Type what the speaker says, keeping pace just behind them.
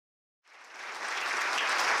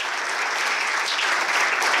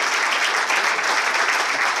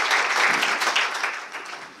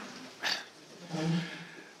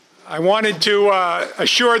I wanted to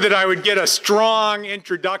assure that I would get a strong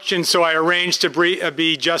introduction, so I arranged to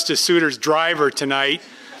be Justice Souter's driver tonight.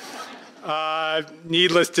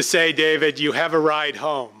 Needless to say, David, you have a ride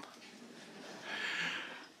home.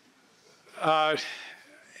 I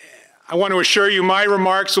want to assure you my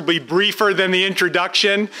remarks will be briefer than the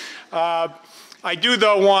introduction. I do,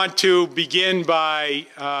 though, want to begin by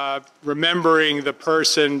remembering the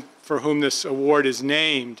person for whom this award is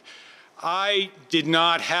named. I did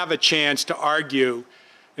not have a chance to argue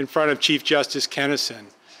in front of Chief Justice Kenison,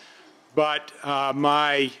 but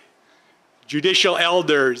my judicial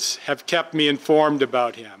elders have kept me informed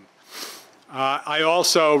about him. I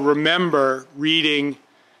also remember reading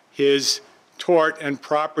his tort and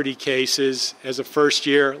property cases as a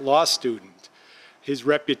first-year law student. His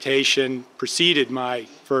reputation preceded my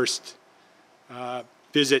first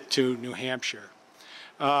visit to New Hampshire.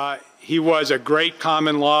 He was a great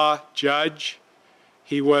common law judge.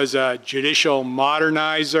 He was a judicial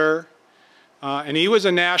modernizer. And he was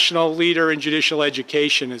a national leader in judicial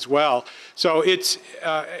education as well. So it's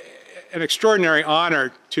an extraordinary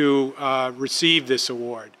honor to receive this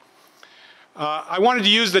award. I wanted to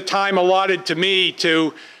use the time allotted to me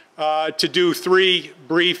to do three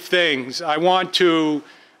brief things. I want to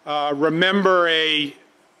remember a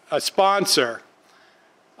sponsor.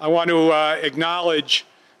 I want to acknowledge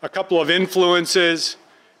a couple of influences,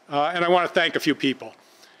 and I want to thank a few people.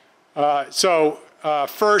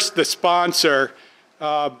 First, the sponsor.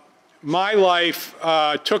 My life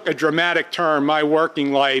took a dramatic turn, my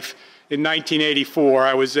working life, in 1984.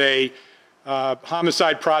 I was a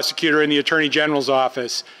homicide prosecutor in the Attorney General's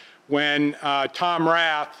office when Tom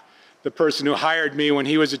Rath, the person who hired me when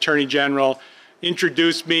he was Attorney General,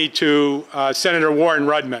 introduced me to Senator Warren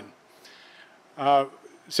Rudman.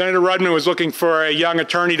 Senator Rudman was looking for a young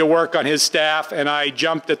attorney to work on his staff, and I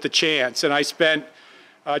jumped at the chance. And I spent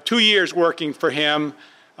 2 years working for him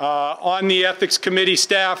on the Ethics Committee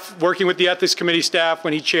staff, working with the Ethics Committee staff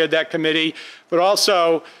when he chaired that committee, but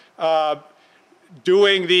also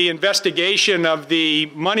doing the investigation of the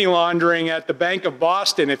money laundering at the Bank of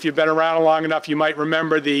Boston. If you've been around long enough, you might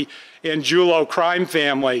remember the Angiulo crime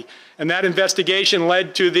family. And that investigation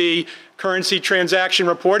led to the currency transaction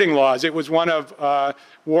reporting laws. It was one of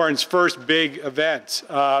Warren's first big events.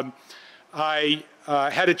 I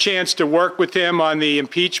had a chance to work with him on the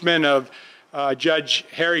impeachment of Judge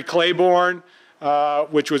Harry Claiborne,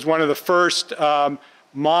 which was one of the first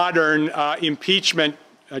modern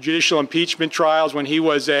judicial impeachment trials when he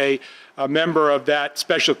was a member of that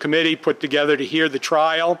special committee put together to hear the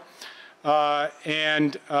trial. I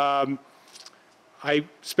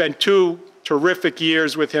spent 2 terrific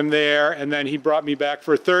years with him there, and then he brought me back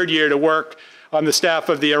for a 3rd year to work on the staff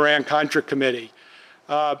of the Iran-Contra Committee.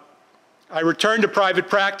 I returned to private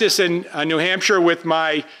practice in New Hampshire with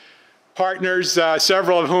my partners,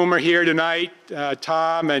 several of whom are here tonight,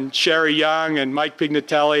 Tom and Sherry Young and Mike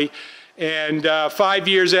Pignatelli. And 5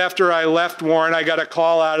 years after I left Warren, I got a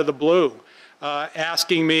call out of the blue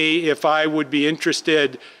asking me if I would be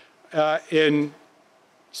interested in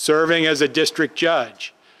serving as a district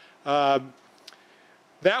judge. That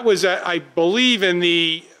was, I believe, in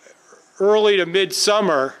the early to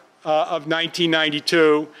midsummer of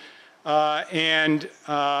 1992.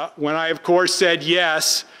 When I, of course, said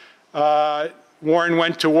yes, Warren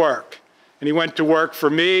went to work. And he went to work for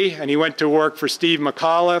me, and he went to work for Steve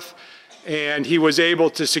McAuliffe, and he was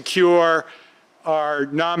able to secure our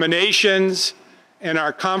nominations and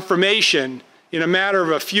our confirmation in a matter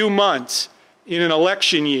of a few months in an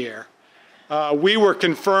election year. We were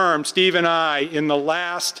confirmed, Steve and I, in the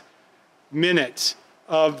last minutes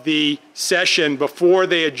of the session before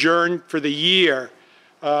they adjourned for the year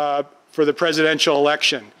for the presidential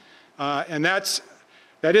election. And that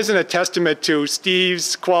isn't a testament to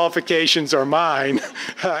Steve's qualifications or mine.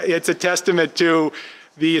 It's a testament to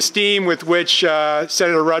the esteem with which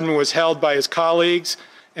Senator Rudman was held by his colleagues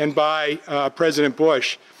and by President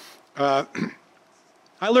Bush.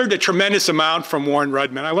 I learned a tremendous amount from Warren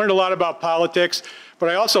Rudman. I learned a lot about politics, but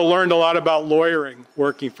I also learned a lot about lawyering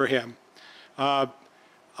working for him.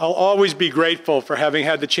 I'll always be grateful for having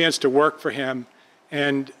had the chance to work for him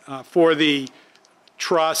and for the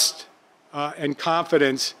trust and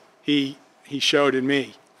confidence he showed in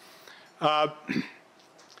me.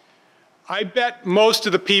 I bet most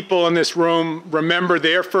of the people in this room remember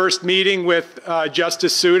their first meeting with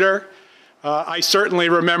Justice Souter. I certainly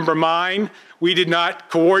remember mine. We did not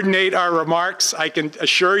coordinate our remarks, I can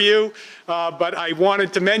assure you, but I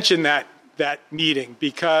wanted to mention that meeting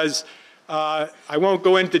because I won't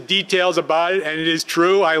go into details about it, and it is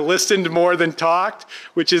true, I listened more than talked,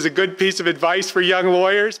 which is a good piece of advice for young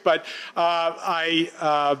lawyers, but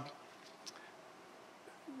I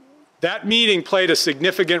That meeting played a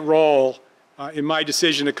significant role in my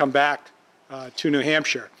decision to come back to New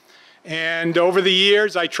Hampshire. And over the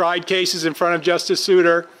years, I tried cases in front of Justice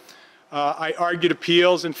Souter. I argued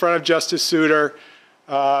appeals in front of Justice Souter.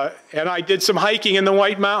 And I did some hiking in the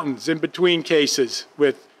White Mountains in between cases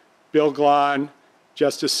with Bill Glahn,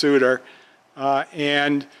 Justice Souter,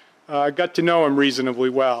 and got to know him reasonably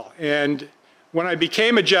well. And when I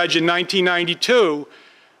became a judge in 1992,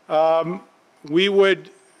 we would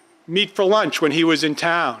meet for lunch when he was in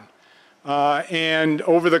town. And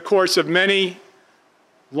over the course of many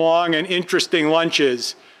long and interesting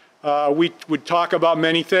lunches, we would talk about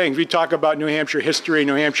many things. We'd talk about New Hampshire history,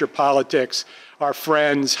 New Hampshire politics, our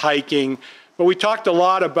friends, hiking. But we talked a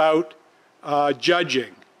lot about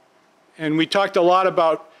judging. And we talked a lot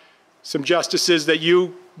about some justices that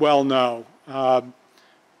you well know,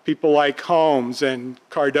 people like Holmes and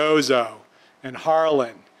Cardozo and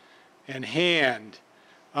Harlan and Hand.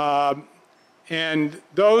 And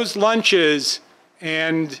those lunches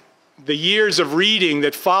and the years of reading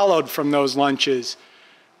that followed from those lunches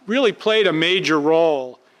really played a major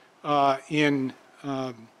role in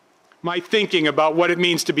my thinking about what it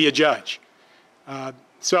means to be a judge.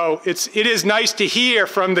 So it is nice to hear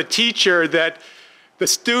from the teacher that the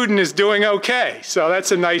student is doing okay. So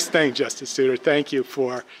that's a nice thing, Justice Souter. Thank you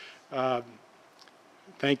for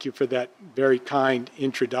that very kind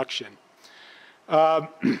introduction. Of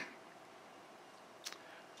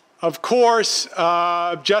course,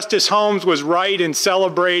 Justice Holmes was right in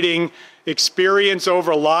celebrating experience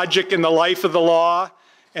over logic in the life of the law,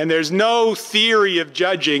 and there's no theory of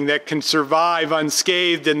judging that can survive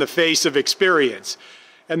unscathed in the face of experience.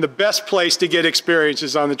 And the best place to get experience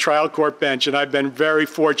is on the trial court bench, and I've been very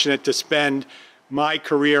fortunate to spend my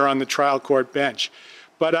career on the trial court bench.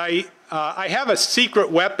 But I have a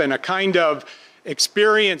secret weapon, a kind of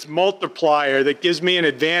experience multiplier that gives me an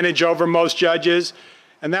advantage over most judges,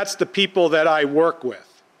 and that's the people that I work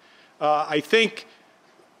with. I think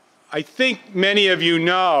many of you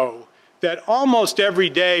know that almost every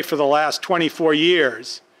day for the last 24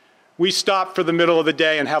 years, we stop for the middle of the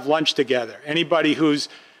day and have lunch together. Anybody who's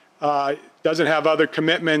doesn't have other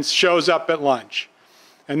commitments shows up at lunch.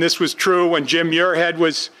 And this was true when Jim Muirhead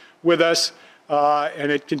was with us,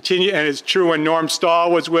 and it's true when Norm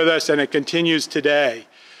Stahl was with us, and it continues today.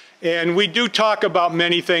 And we do talk about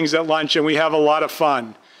many things at lunch, and we have a lot of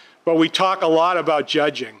fun. But we talk a lot about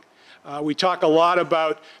judging. We talk a lot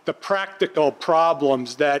about the practical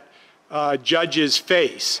problems that judges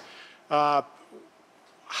face.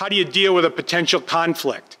 How do you deal with a potential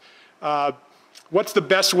conflict? What's the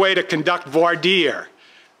best way to conduct voir dire?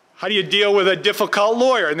 How do you deal with a difficult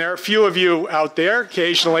lawyer? And there are a few of you out there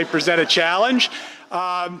occasionally present a challenge.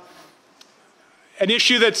 An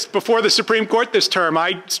issue that's before the Supreme Court this term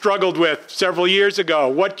I struggled with several years ago.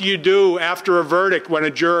 What do you do after a verdict when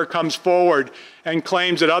a juror comes forward and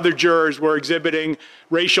claims that other jurors were exhibiting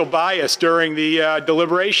racial bias during the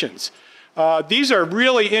deliberations? These are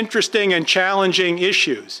really interesting and challenging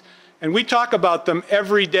issues, and we talk about them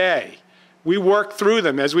every day. We work through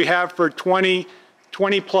them as we have for 20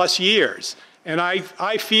 plus years, and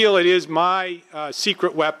I feel it is my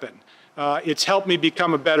secret weapon. It's helped me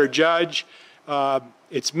become a better judge.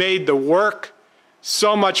 It's made the work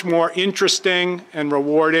so much more interesting and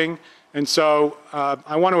rewarding, and so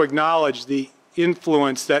I want to acknowledge the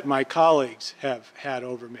influence that my colleagues have had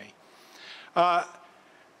over me.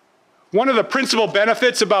 One of the principal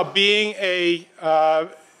benefits about being a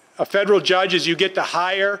federal judge is you get to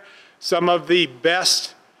hire some of the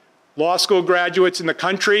best law school graduates in the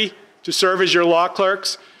country to serve as your law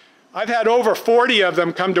clerks. I've had over 40 of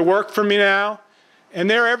them come to work for me now, and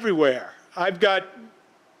they're everywhere. I've got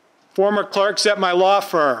former clerks at my law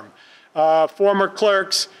firm, former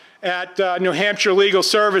clerks at New Hampshire Legal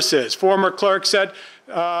Services, former clerks at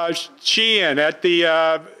Sheehan, at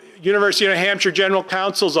the University of New Hampshire General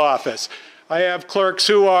Counsel's Office. I have clerks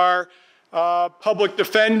who are public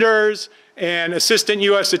defenders and assistant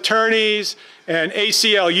U.S. attorneys and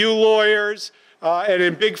ACLU lawyers and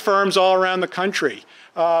in big firms all around the country.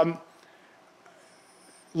 Law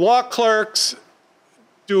clerks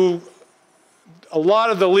do a lot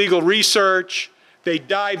of the legal research. They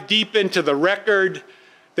dive deep into the record.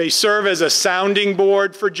 They serve as a sounding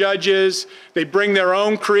board for judges. They bring their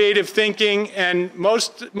own creative thinking, and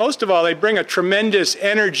most of all, they bring a tremendous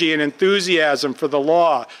energy and enthusiasm for the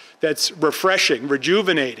law that's refreshing,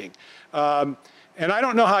 rejuvenating. And I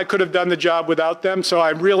don't know how I could have done the job without them, so I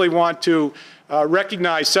really want to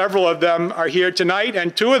recognize several of them are here tonight,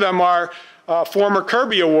 and two of them are former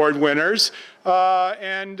Kirby Award winners.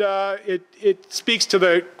 It speaks to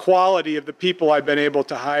the quality of the people I've been able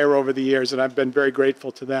to hire over the years, and I've been very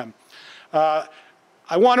grateful to them. I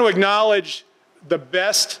want to acknowledge the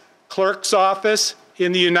best clerk's office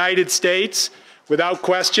in the United States, without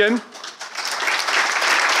question.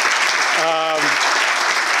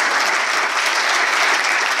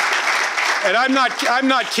 And I'm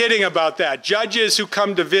not kidding about that. Judges who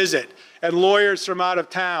come to visit and lawyers from out of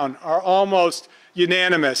town are almost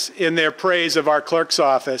unanimous in their praise of our clerk's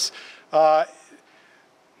office.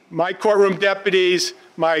 My courtroom deputies,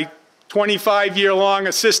 my 25-year-long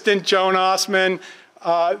assistant, Joan Osman,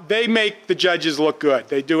 they make the judges look good.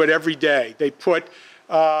 They do it every day. They put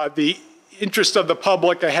the interest of the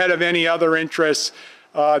public ahead of any other interests.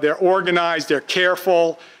 They're organized, they're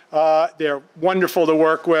careful, they're wonderful to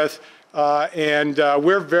work with, and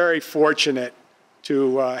we're very fortunate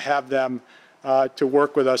to have them to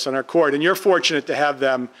work with us on our court. And you're fortunate to have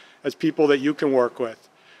them as people that you can work with.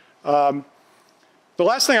 The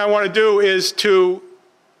last thing I want to do is to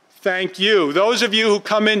thank you. Those of you who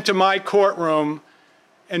come into my courtroom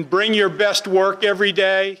and bring your best work every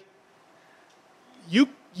day,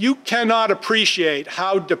 you cannot appreciate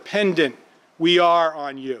how dependent we are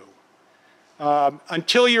on you.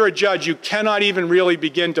 Until you're a judge, you cannot even really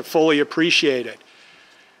begin to fully appreciate it.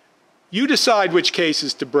 You decide which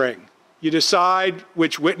cases to bring. You decide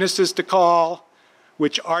which witnesses to call,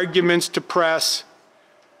 which arguments to press.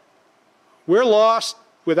 We're lost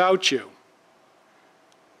without you.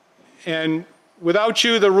 And without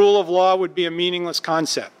you, the rule of law would be a meaningless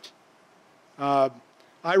concept. I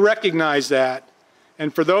recognize that.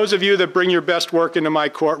 And for those of you that bring your best work into my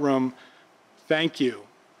courtroom, thank you.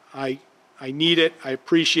 I need it. I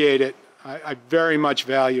appreciate it. I very much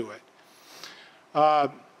value it.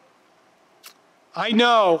 I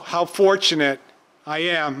know how fortunate I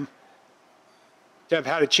am to have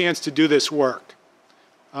had a chance to do this work.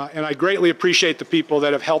 And I greatly appreciate the people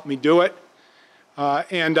that have helped me do it.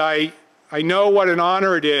 And I know what an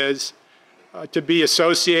honor it is to be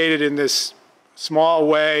associated in this small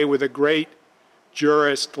way with a great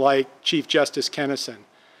jurist like Chief Justice Kenison.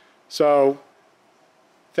 So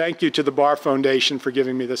thank you to the Bar Foundation for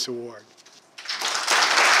giving me this award.